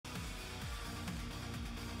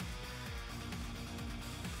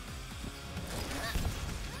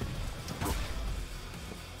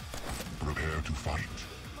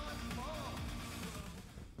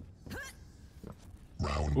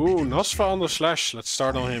Ooh, nosfa on the slash. Let's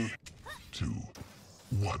start on him. 2,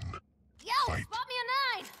 1. Yo, Fight. spot me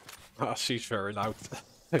a 9. Ah, she's very loud.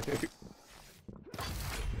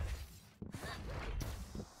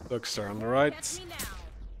 Bukster on the right. Catch me now.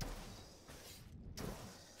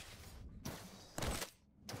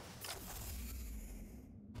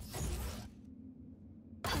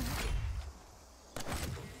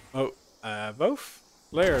 Oh, both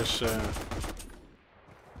players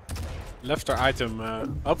left their item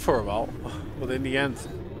up for a while, but in the end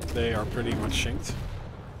they are pretty much shinked.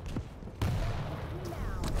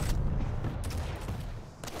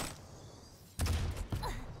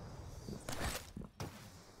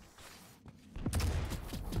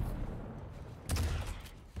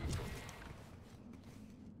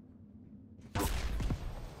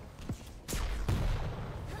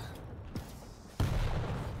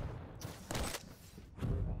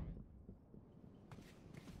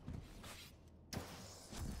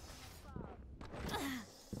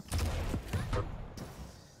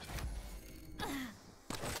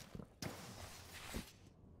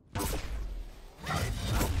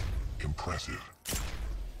 Impressive.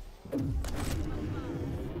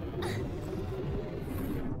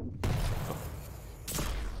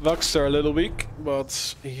 Bukster a little weak,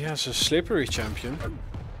 but he has a slippery champion.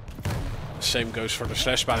 Same goes for the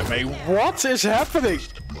slash, by the way. What is happening?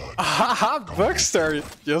 Haha, Bukster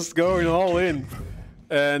just going all in.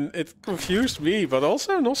 And it confused me, but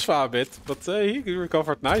also nosfa a bit. But he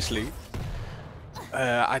recovered nicely.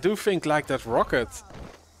 I do think like that rocket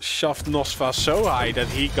shoved nosfa so high that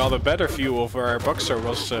he got a better view of where Bukster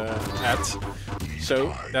was at.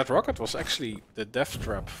 So that rocket was actually the death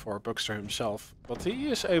trap for Bukster himself. But he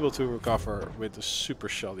is able to recover with a super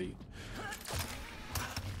shoddy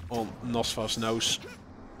on nosfa's nose.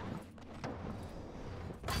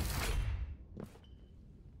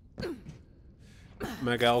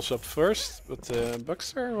 Miguel's up first, but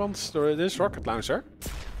Bukster wants this rocket launcher.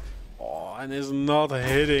 Oh, and is not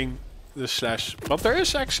hitting the slash. But there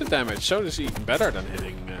is extra damage, so this is even better than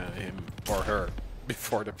hitting him or her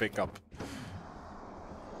before the pickup.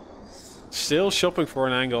 Still shopping for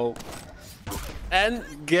an angle.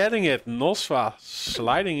 And getting it. nosfa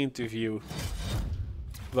sliding into view.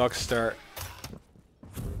 Bukster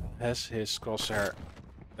has his crosshair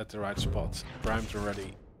at the right spot. Primed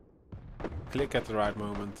already. Click at the right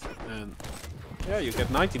moment. And yeah, you get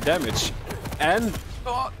 90 damage. And...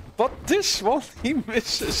 oh, but this one he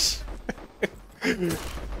misses.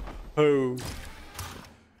 Oh.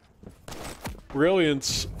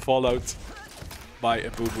 Brilliance followed by a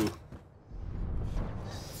boo-boo.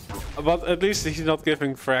 But at least he's not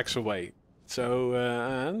giving frags away. So,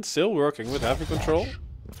 and still working with heavy control.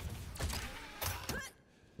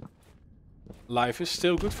 Life is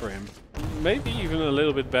still good for him. Maybe even a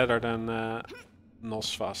little bit better than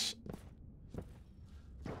nosfa's.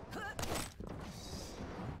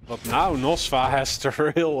 But now nosfa has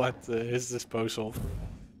the rail at his disposal.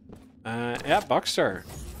 Yeah, Bukster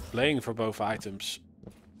playing for both items.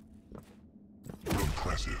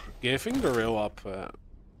 Impressive. Giving the rail up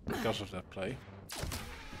because of that play.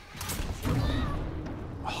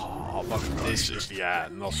 Oh, but this is, yeah,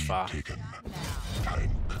 nosfa. Taken.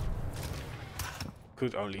 Time.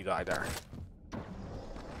 Could only die there.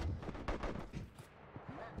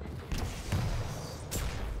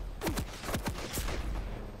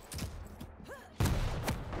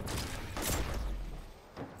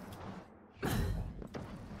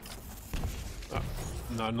 Oh,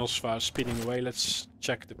 now nosfa is speeding away. Let's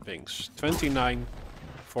check the pings. 29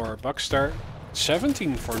 for Bukster,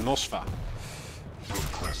 17 for nosfa.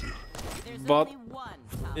 Impressive. But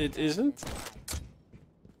it isn't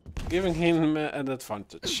giving him an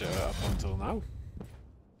advantage up until now.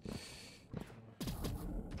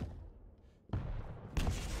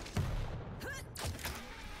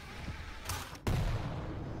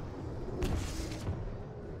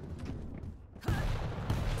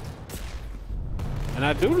 And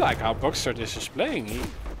I do like how Bukster this is playing.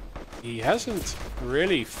 He hasn't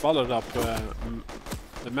really followed up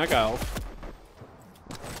the Mega Elf.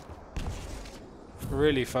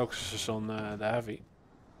 Really focuses on the heavy.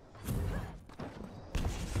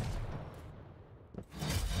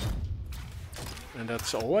 And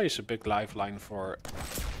that's always a big lifeline for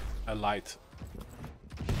a light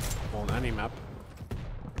on any map.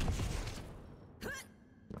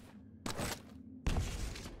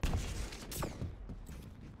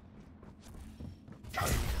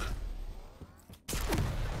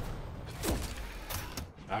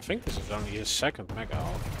 I think this is only his second Mega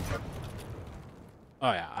Elf.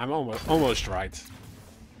 Oh yeah, I'm almost right.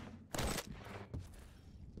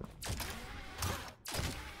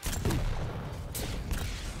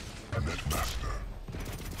 Netmaster.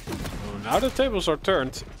 Oh, now the tables are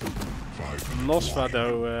turned. 5 Nosfa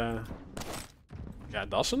though, yeah,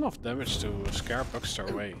 does enough damage to scare Bukster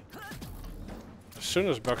away. As soon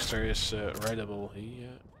as Bukster is raidable, he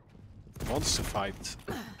wants to fight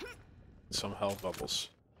some health bubbles.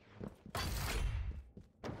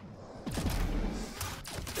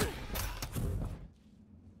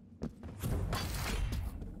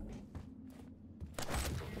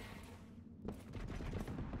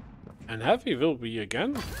 And heavy will be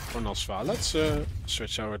again for nosfa. Let's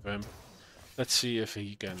switch over to him. Let's see if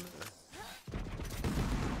he can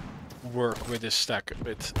work with his stack a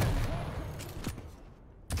bit.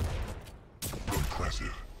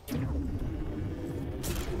 Impressive.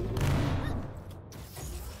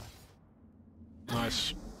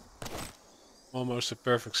 Nice. Almost a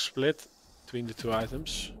perfect split between the two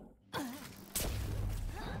items.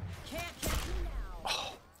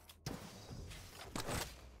 Oh.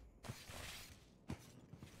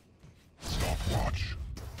 Stopwatch.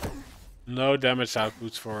 No damage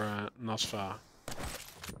output for nosfa.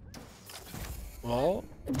 Well,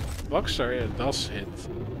 Bukster does hit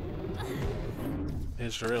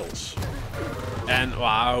his rails. And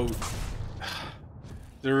wow,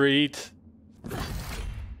 the read.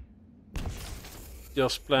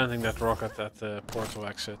 Just planting that rocket at the portal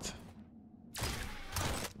exit.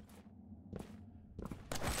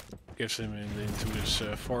 Gives him into this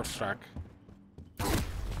fourth track.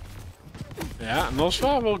 Yeah,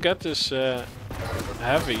 nosfa will get this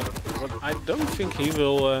heavy, but I don't think he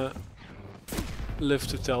will live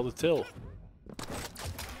to tell the tale.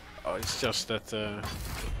 Oh, it's just that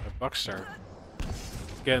Bukster.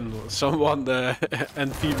 Again, someone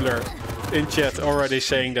Enfeebler in chat already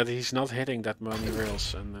saying that he's not hitting that many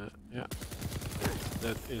rails, and yeah,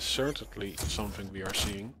 that is certainly something we are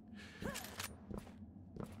seeing.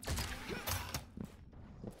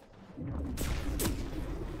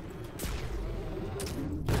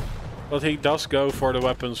 But he does go for the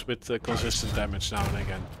weapons with consistent damage now and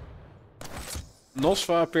again.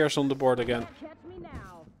 Nosfa appears on the board again.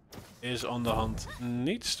 Is on the hunt.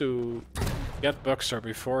 Needs to get Bukster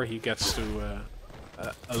before he gets to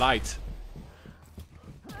a light.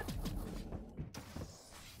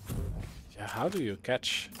 Yeah, how do you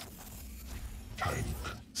catch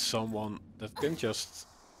someone that can just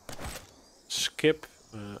skip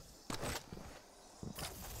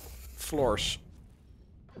floors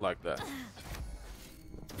like that?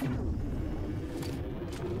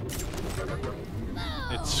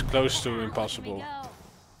 It's close to impossible.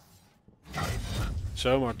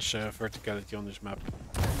 So much verticality on this map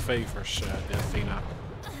favors the Athena.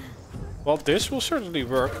 Well, this will certainly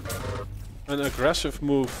work. An aggressive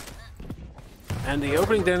move. And the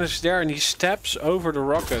opening damage is there and he steps over the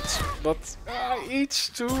rocket. But eats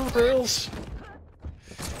 2 rails.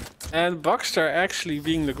 And Bukster actually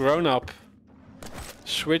being the grown-up.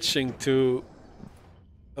 Switching to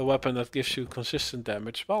a weapon that gives you consistent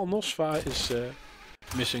damage. While nosfa is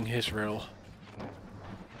missing his rail.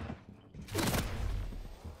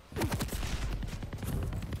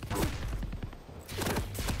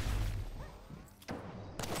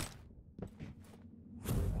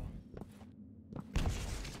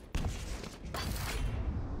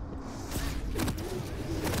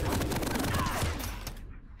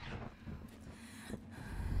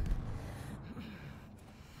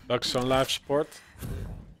 Bukster on life support.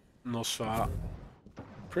 nosfa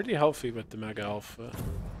pretty healthy with the mega health.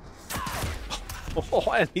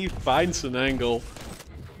 Oh, and he finds an angle.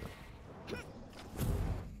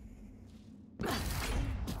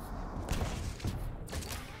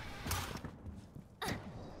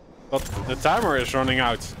 But the timer is running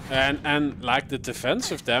out. And like the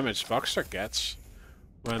defensive damage Bukster gets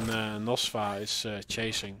when nosfa is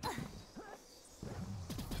chasing.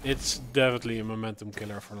 It's definitely a momentum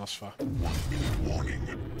killer for nosfa.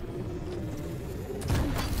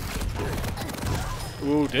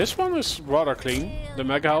 Ooh, this one is rather clean. The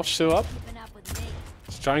mega health still up.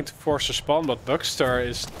 He's trying to force a spawn, but Bukster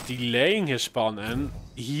is delaying his spawn and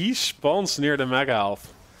he spawns near the mega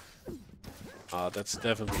health. That's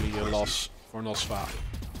definitely a loss for nosfa.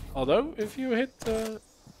 Although, if you hit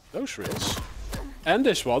those rails, and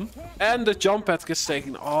this one, and the jump pad gets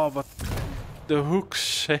taken, but the hook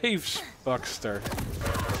saves Bukster.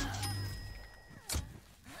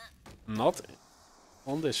 Not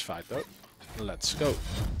on this fight though. Let's go.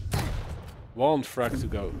 1 frag to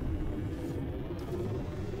go.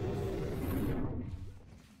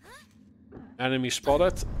 Enemy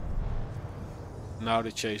spotted. Now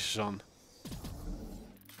the chase is on.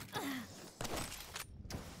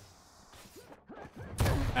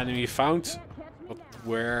 Enemy found. But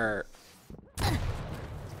where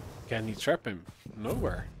Can he trap him?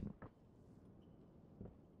 Nowhere.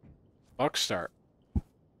 Bukster.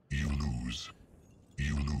 You lose.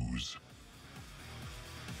 You lose.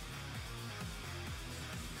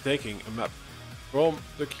 Taking a map from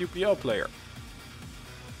the QPL player.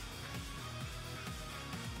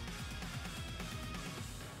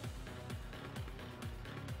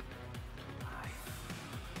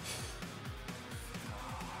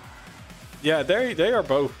 Yeah, they are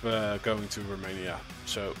both going to Romania,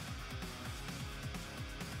 so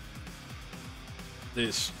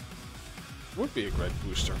this would be a great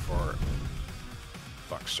booster for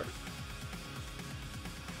Bukster.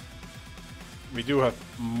 We do have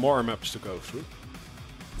more maps to go through.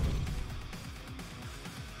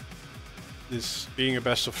 This being a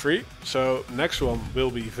best of 3, so next one will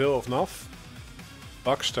be Veil of Noth,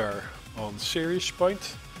 Bukster on series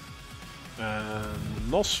point, and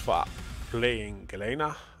nosfa playing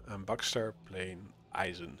Galena, and Bukster playing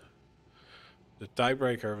Eisen. The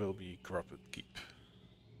tiebreaker will be Corrupted Keep.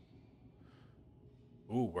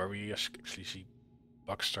 Ooh, where we actually see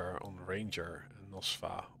Bukster on Ranger and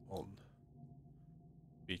nosfa on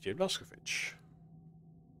BJ Blazkowicz.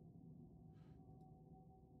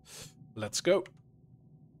 Let's go.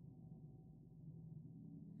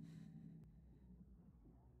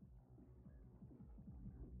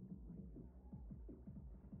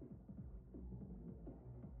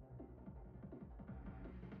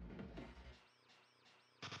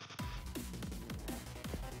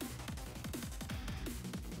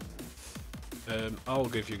 I'll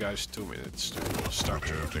give you guys 2 minutes to start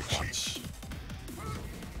your predictions.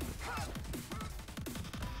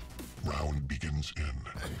 Round begins in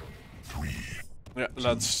 3. Yeah,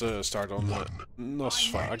 let's start on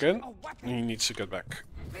nosfa again. He needs to get back.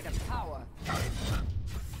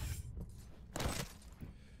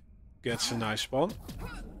 Gets a nice spawn.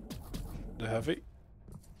 The heavy.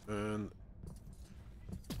 And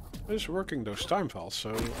is working those time files,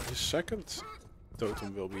 so his second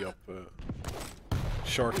totem will be up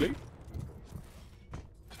shortly.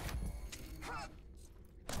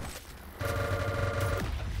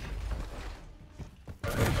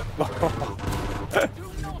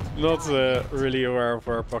 Not really aware of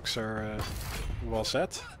where Bukster was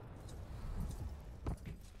at.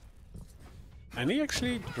 And he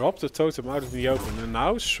actually dropped the totem out of the open and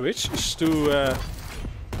now switches to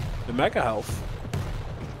the mega health.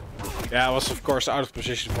 Yeah, I was of course out of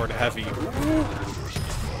position for the heavy.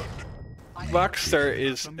 Bukster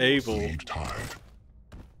is able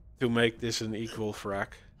to make this an equal frag.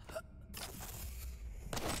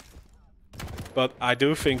 But I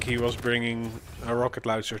do think he was bringing a rocket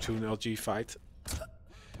launcher to an LG fight.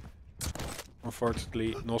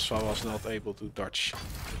 Unfortunately, nosfa was not able to dodge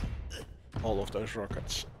all of those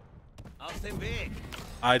rockets.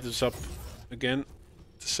 Items up again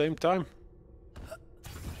at the same time.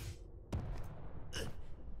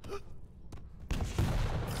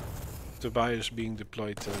 Tobias being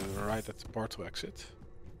deployed right at the portal exit.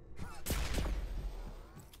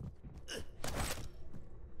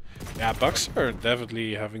 Yeah, Bukster are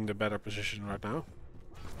definitely having the better position right now.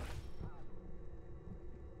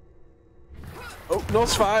 Oh,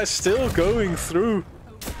 nosfa is still going through.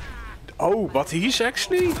 Oh, but he's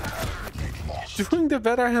actually doing the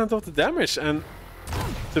better hand of the damage, and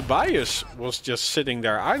Tobias was just sitting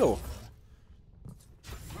there idle.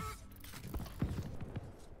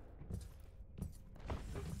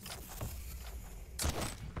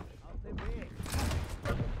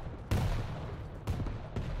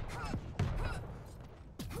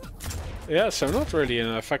 Yeah, so not really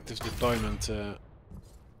an effective deployment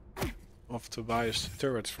of Tobias'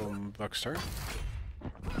 turret from Bukster.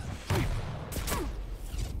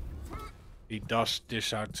 He does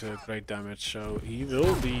dish out great damage, so he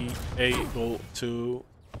will be able to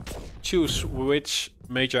choose which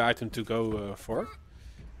major item to go for.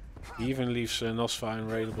 He even leaves nosfa in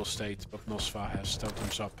raidable state, but nosfa has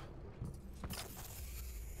totems up.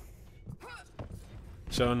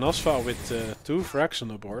 So nosfa with 2 frags on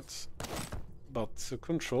the board, but the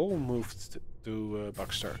control moved to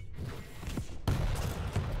Bukster.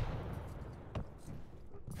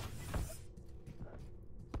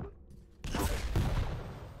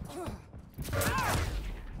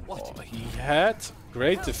 Oh, he had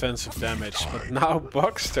great defensive damage, but now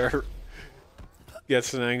Bukster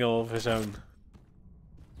gets an angle of his own.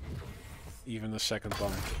 Even a second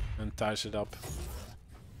one, and ties it up.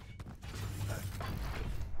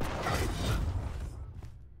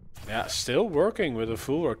 Yeah, still working with a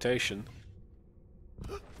full rotation.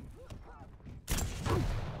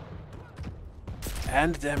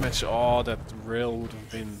 And damage, oh, that rail would have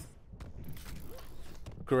been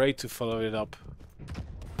great to follow it up.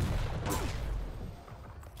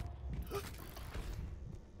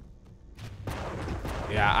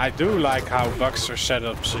 Yeah, I do like how bukster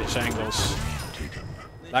setups his angles.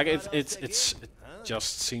 Like it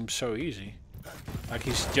just seems so easy. Like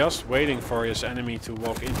he's just waiting for his enemy to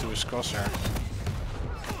walk into his crosshair.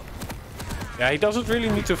 Yeah, he doesn't really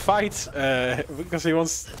need to fight because he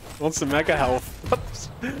wants the mega health. But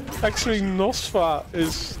actually, Nosfa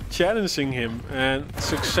is challenging him and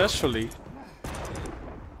successfully.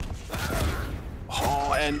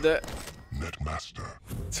 Oh, and the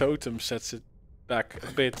totem sets it back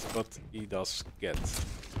a bit, but he does get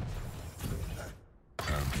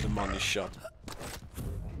the money shot.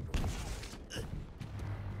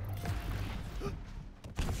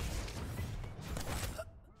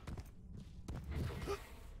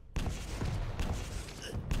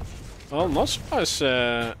 Well, nosfa is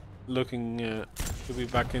looking to be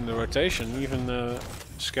back in the rotation, even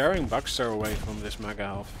scaring bukster away from this mega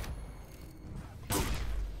health.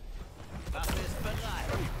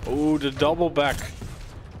 Oh, the double back.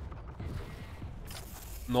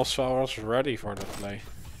 nosfa was ready for that play.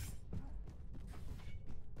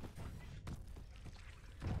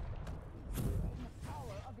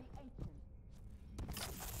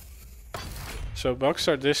 So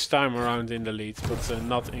bukster this time around in the lead, but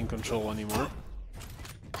not in control anymore.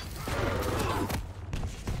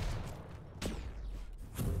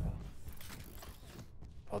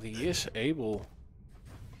 But he is able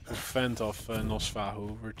to fend off nosfa,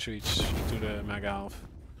 who retreats to the mega half.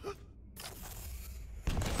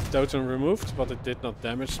 Totem removed, but it did not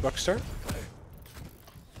damage bukster.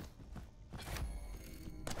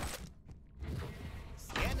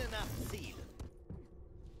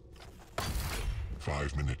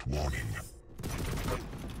 Five-minute warning.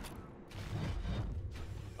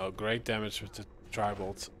 Oh, great damage with the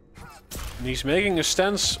tribolt. And he's making a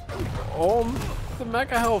stance on the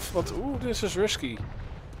mega health, but ooh, this is risky.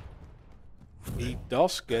 He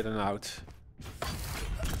does get an out.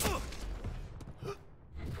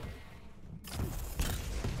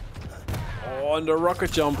 Oh, and the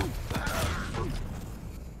rocket jump.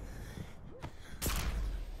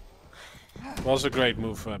 Was a great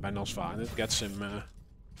move by nosfa, and it gets him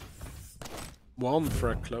one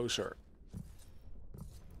frag closer.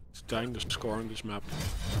 It's tying the score on this map.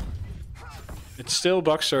 It's still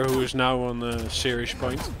bukster who is now on a series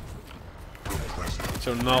point.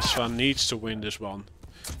 So nosfa needs to win this one.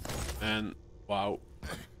 And wow,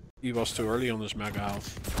 he was too early on this mega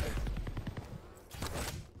health.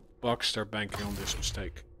 Bukster banking on this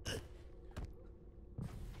mistake.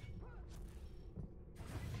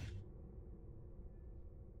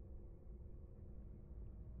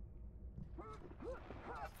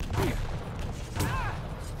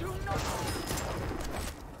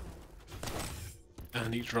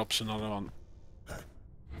 And he drops another one.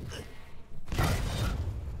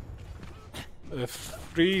 A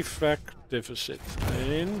 3 frag deficit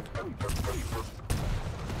in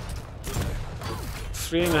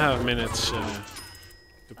 3.5 minutes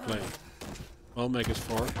to play. I'll make it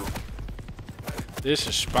 4. This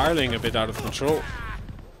is spiraling a bit out of control.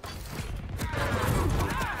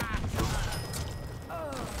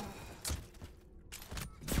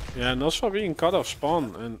 Yeah, nosfa being cut off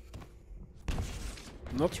spawn and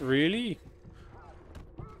not really.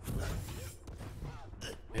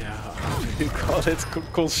 Yeah, how do you call it?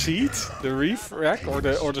 Concede the refrag or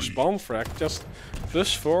the spawn frag, just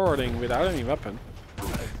plus forwarding without any weapon.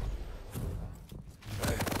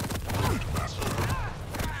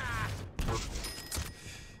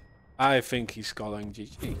 I think he's calling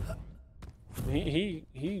GG.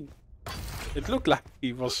 He it looked like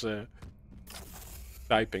he was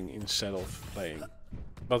typing instead of playing.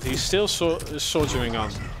 But he's still soldiering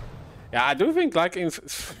on. Yeah, I do think like in...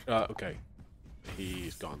 okay.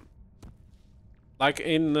 He's gone. Like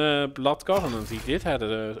in Blood Covenant, he did have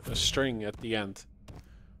a string at the end.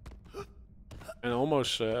 And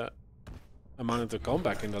almost amounted to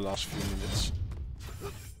comeback in the last few minutes.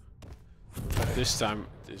 But this time,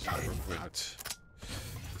 it is out.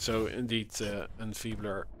 So indeed,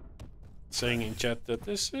 Enfeebler saying in chat that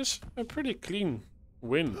this is a pretty clean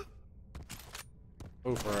win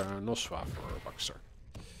over nosfa for bukster.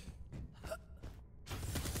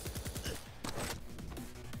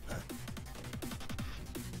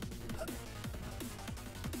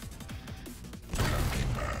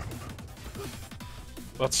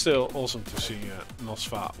 But still awesome to see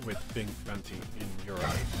nosfa with pink 20 in Europe.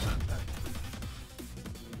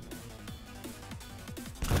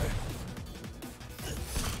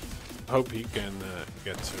 Hope he can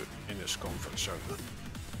get to in his conference soon.